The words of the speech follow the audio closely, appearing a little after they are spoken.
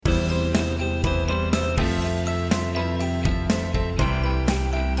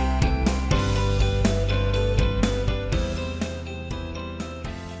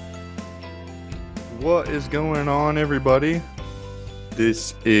What is going on, everybody?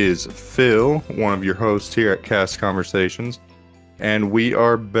 This is Phil, one of your hosts here at Cast Conversations, and we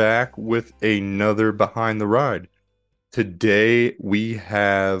are back with another Behind the Ride. Today we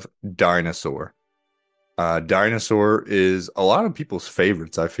have Dinosaur. Dinosaur is a lot of people's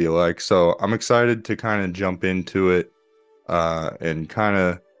favorites, I feel like, so I'm excited to kind of jump into it and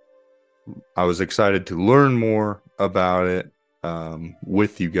I was excited to learn more about it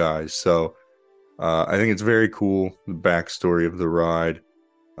with you guys. So I think it's very cool, the backstory of the ride.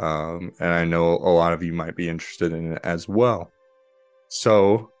 And I know a lot of you might be interested in it as well.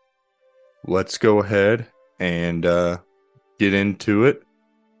 So let's go ahead and get into it.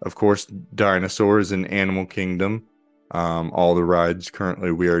 Of course, Dinosaur is in Animal Kingdom. All the rides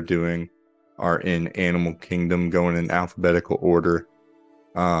currently we are doing are in Animal Kingdom, going in alphabetical order.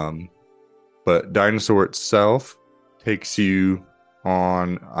 But Dinosaur itself takes you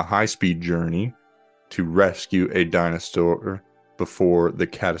on a high-speed journey to rescue a dinosaur before the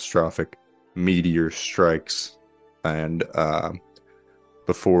catastrophic meteor strikes. And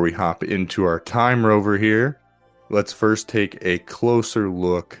before we hop into our time rover here, let's first take a closer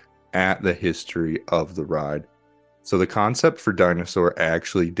look at the history of the ride. So the concept for Dinosaur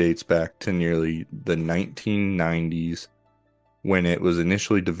actually dates back to nearly the 1990s when it was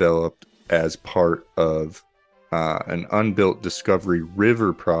initially developed as part of an unbuilt Discovery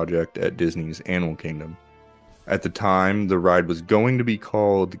River project at Disney's Animal Kingdom. At the time, the ride was going to be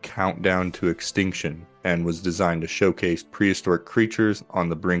called Countdown to Extinction and was designed to showcase prehistoric creatures on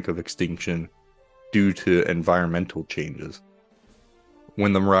the brink of extinction due to environmental changes.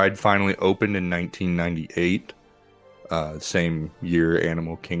 When the ride finally opened in 1998, same year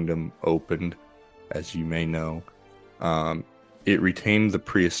Animal Kingdom opened, as you may know, it retained the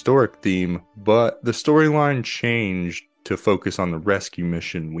prehistoric theme, but the storyline changed to focus on the rescue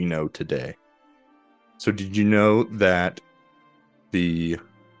mission we know today. So did you know that the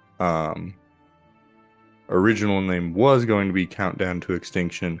original name was going to be Countdown to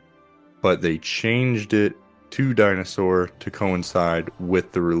Extinction, but they changed it to Dinosaur to coincide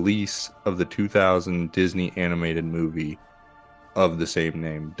with the release of the 2000 Disney animated movie of the same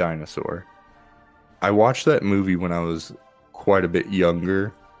name, Dinosaur? I watched that movie when I was quite a bit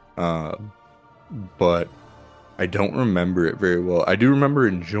younger, but I don't remember it very well. I do remember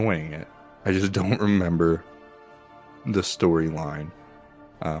enjoying it. I just don't remember the storyline.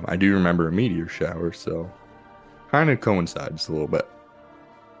 I do remember a meteor shower, so kind of coincides a little bit.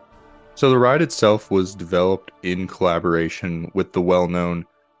 So the ride itself was developed in collaboration with the well-known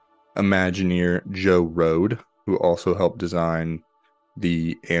Imagineer Joe Rohde, who also helped design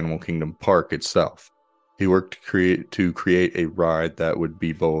the Animal Kingdom park itself. He worked to create a ride that would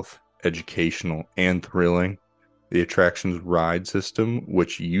be both educational and thrilling. The attraction's ride system,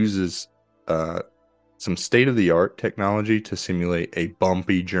 which uses some state-of-the-art technology to simulate a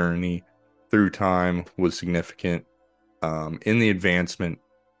bumpy journey through time, was significant in the advancement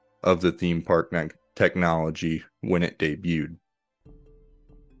of the theme park technology when it debuted.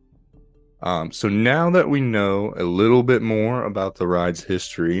 So now that we know a little bit more about the ride's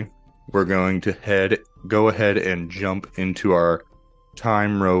history, we're going to go ahead and jump into our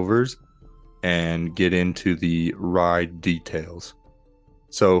time rovers and get into the ride details.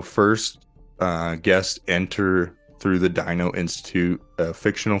 So first, guests enter through the Dino Institute, a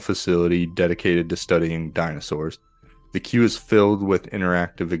fictional facility dedicated to studying dinosaurs. The queue is filled with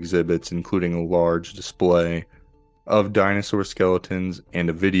interactive exhibits, including a large display of dinosaur skeletons and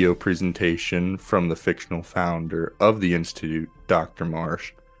a video presentation from the fictional founder of the Institute, Dr.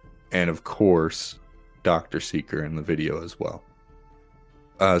 Marsh, and of course, Dr. Seeker in the video as well.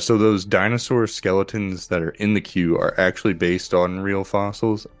 So those dinosaur skeletons that are in the queue are actually based on real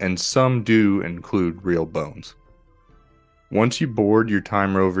fossils, and some do include real bones. Once you board your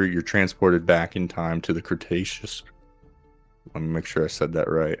time rover, you're transported back in time to the Cretaceous. Let me make sure I said that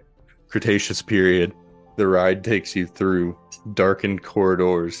right. Cretaceous period. The ride takes you through darkened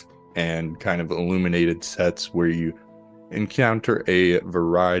corridors and kind of illuminated sets where you encounter a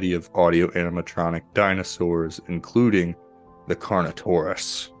variety of audio animatronic dinosaurs, including the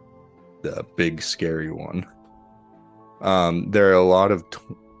Carnotaurus, the big scary one. There are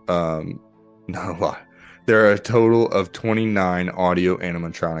There are a total of 29 audio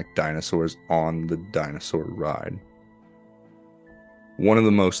animatronic dinosaurs on the Dinosaur ride. One of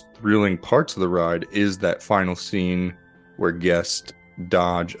the most thrilling parts of the ride is that final scene where guests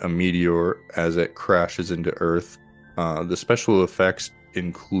dodge a meteor as it crashes into Earth. The special effects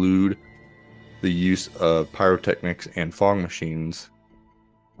include the use of pyrotechnics and fog machines,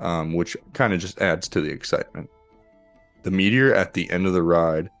 which kind of just adds to the excitement. The meteor at the end of the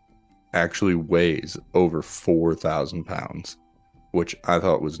ride actually weighs over 4,000 pounds, which I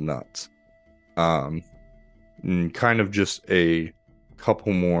thought was nuts. And kind of just a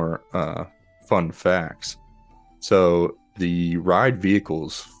couple more fun facts. So the ride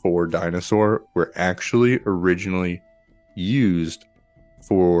vehicles for Dinosaur were actually originally used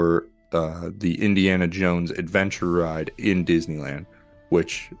for the Indiana Jones adventure ride in Disneyland,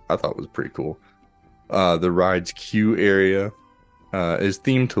 which I thought was pretty cool. The ride's queue area is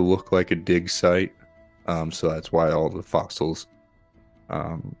themed to look like a dig site, so that's why all the fossils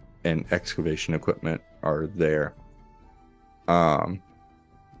and excavation equipment are there. The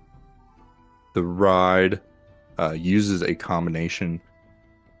ride uses a combination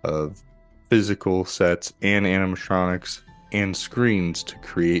of physical sets and animatronics and screens to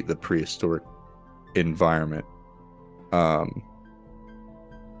create the prehistoric environment.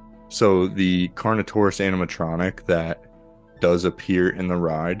 So the Carnotaurus animatronic that does appear in the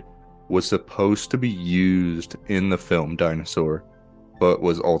ride was supposed to be used in the film Dinosaur, but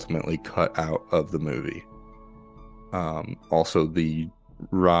was ultimately cut out of the movie. Also, the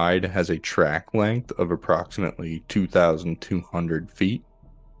ride has a track length of approximately 2,200 feet.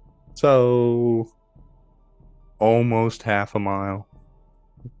 So almost half a mile,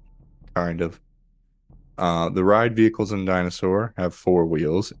 kind of. The ride vehicles in Dinosaur have 4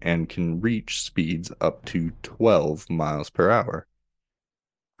 wheels and can reach speeds up to 12 miles per hour.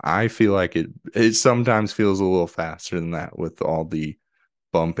 I feel like it sometimes feels a little faster than that with all the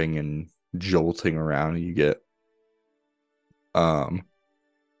bumping and jolting around you get.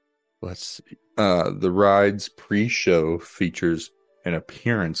 Let's see. The ride's pre-show features an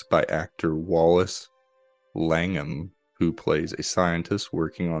appearance by actor Wallace Langham, who plays a scientist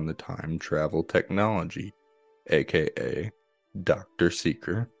working on the time travel technology, aka Dr.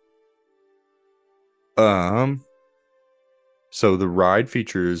 Seeker. So the ride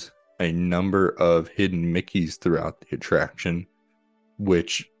features a number of hidden Mickeys throughout the attraction,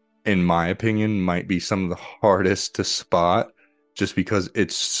 which, in my opinion, might be some of the hardest to spot just because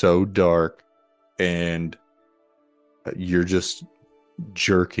it's so dark and you're just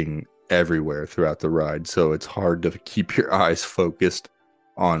jerking everywhere throughout the ride. So it's hard to keep your eyes focused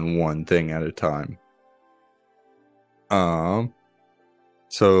on one thing at a time.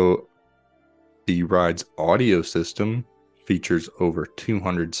 So the ride's audio system features over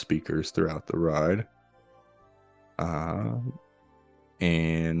 200 speakers throughout the ride.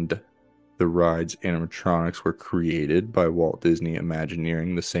 And the ride's animatronics were created by Walt Disney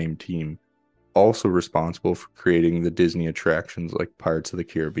Imagineering, the same team also responsible for creating the Disney attractions like Pirates of the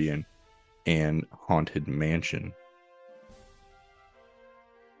Caribbean and Haunted Mansion.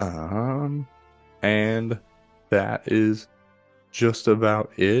 And that is just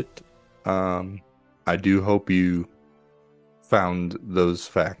about it. I do hope you found those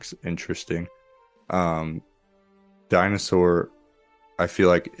facts interesting. Dinosaur, I feel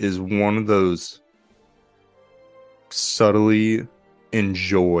like, is one of those subtly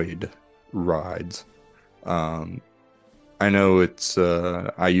enjoyed rides. I know it's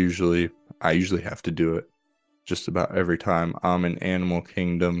I usually have to do it just about every time I'm in Animal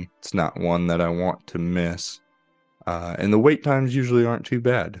Kingdom. It's not one that I want to miss. And the wait times usually aren't too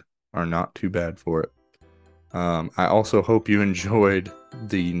bad, are not too bad for it. I also hope you enjoyed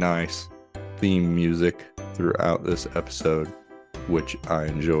the nice theme music throughout this episode, which I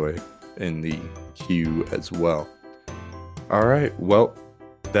enjoy in the queue as well. All right, well,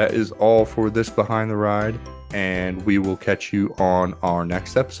 that is all for this Behind the Ride, and we will catch you on our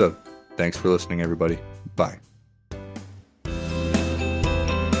next episode. Thanks for listening, everybody. Bye.